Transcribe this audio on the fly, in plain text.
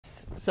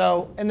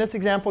So in this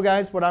example,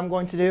 guys, what I'm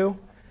going to do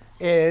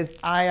is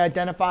I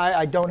identify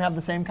I don't have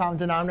the same common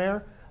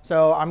denominator.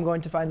 So I'm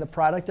going to find the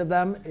product of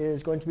them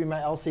is going to be my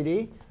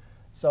LCD.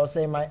 So I'll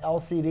say my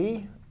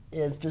LCD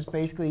is just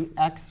basically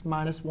x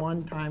minus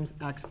 1 times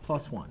x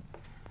plus 1.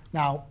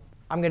 Now,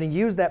 I'm going to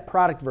use that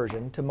product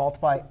version to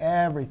multiply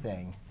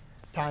everything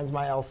times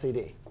my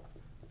LCD.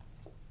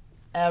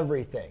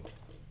 Everything.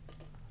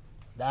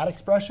 That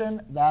expression,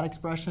 and that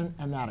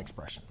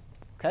expression.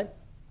 OK?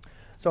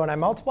 So when I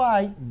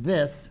multiply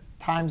this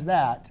times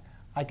that,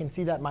 I can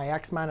see that my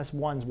x minus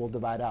 1s will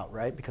divide out,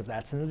 right? Because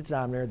that's in the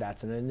denominator,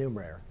 that's in the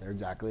numerator. They're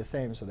exactly the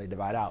same, so they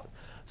divide out.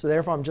 So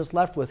therefore, I'm just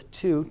left with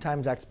 2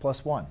 times x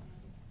plus 1.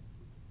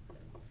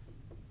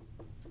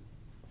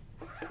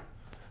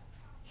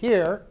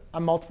 Here,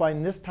 I'm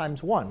multiplying this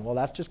times 1. Well,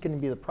 that's just going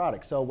to be the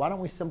product. So why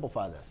don't we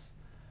simplify this?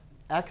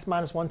 X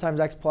minus 1 times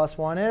x plus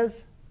 1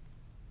 is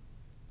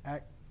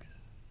x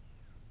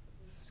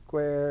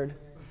squared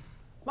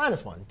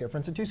minus 1,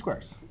 difference of 2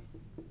 squares.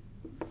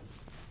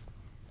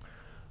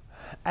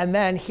 And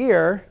then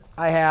here,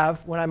 I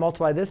have, when I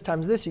multiply this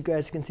times this, you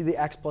guys can see the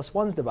x plus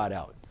 1s divide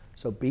out.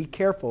 So be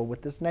careful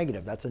with this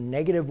negative. That's a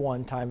negative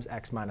 1 times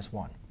x minus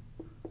 1.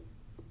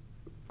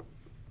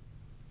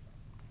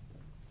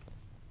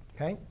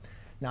 OK?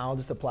 Now I'll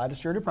just apply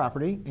distributive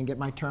property and get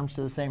my terms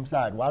to the same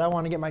side. Why do I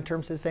want to get my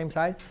terms to the same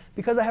side?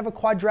 Because I have a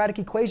quadratic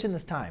equation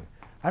this time.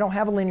 I don't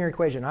have a linear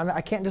equation.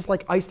 I can't just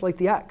like isolate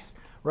the x.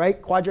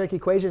 Right? Quadratic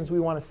equations we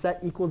want to set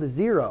equal to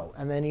 0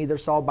 and then either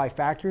solve by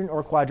factoring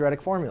or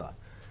quadratic formula.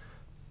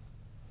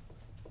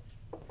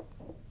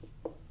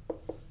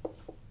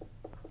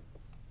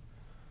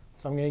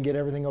 So I'm going to get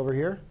everything over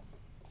here.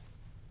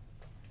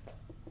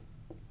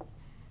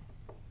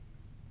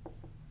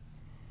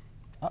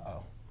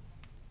 Uh-oh.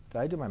 Did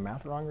I do my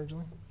math wrong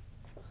originally?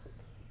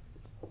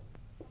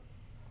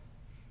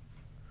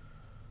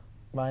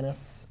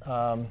 Minus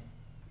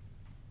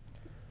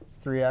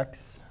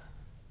 3x.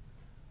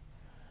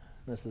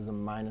 This is a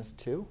minus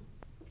 2.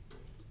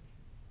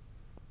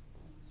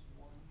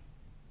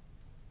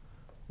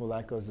 Well,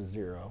 that goes to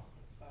 0.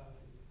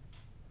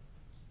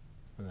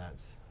 And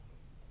that's.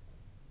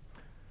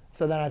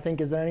 So then I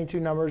think, is there any two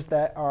numbers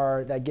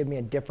that give me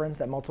a difference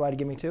that multiply to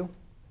give me 2?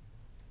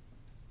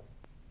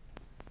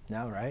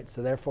 No, right?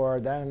 So therefore,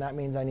 then that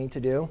means I need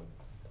to do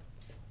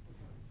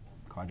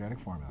quadratic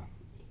formula.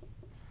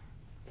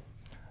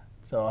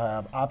 So I'll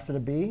have opposite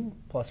of b,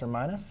 plus or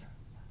minus,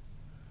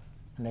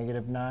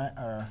 negative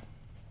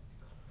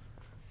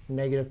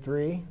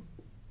 3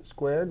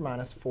 squared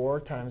minus 4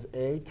 times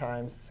a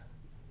times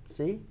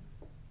c,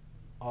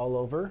 all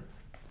over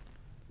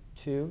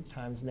 2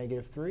 times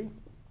negative 3.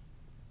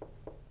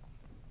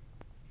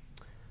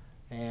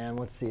 And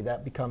let's see,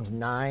 that becomes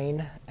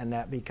 9, and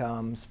that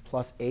becomes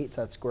plus 8,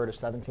 so that's square root of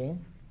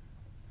 17.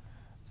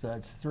 So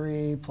that's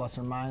 3 plus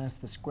or minus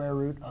the square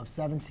root of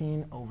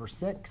 17 over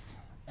 6.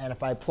 And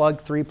if I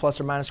plug 3 plus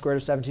or minus square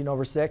root of 17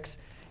 over 6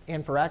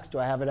 in for x, do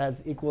I have it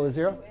as equal to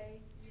 0?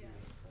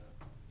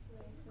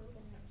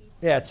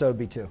 Yeah, so it would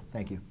be 2.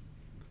 Thank you.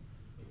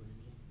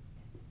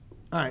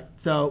 All right,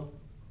 so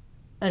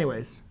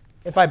anyways,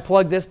 if I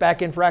plug this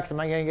back in for x,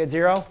 am I going to get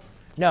 0?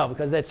 No,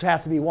 because that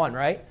has to be 1,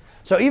 right?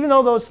 So even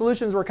though those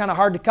solutions were kind of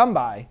hard to come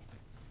by,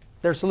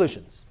 they're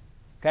solutions.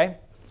 Okay?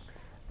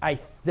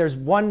 There's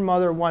one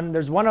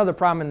other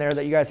problem in there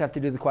that you guys have to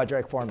do the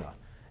quadratic formula.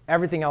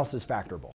 Everything else is factorable.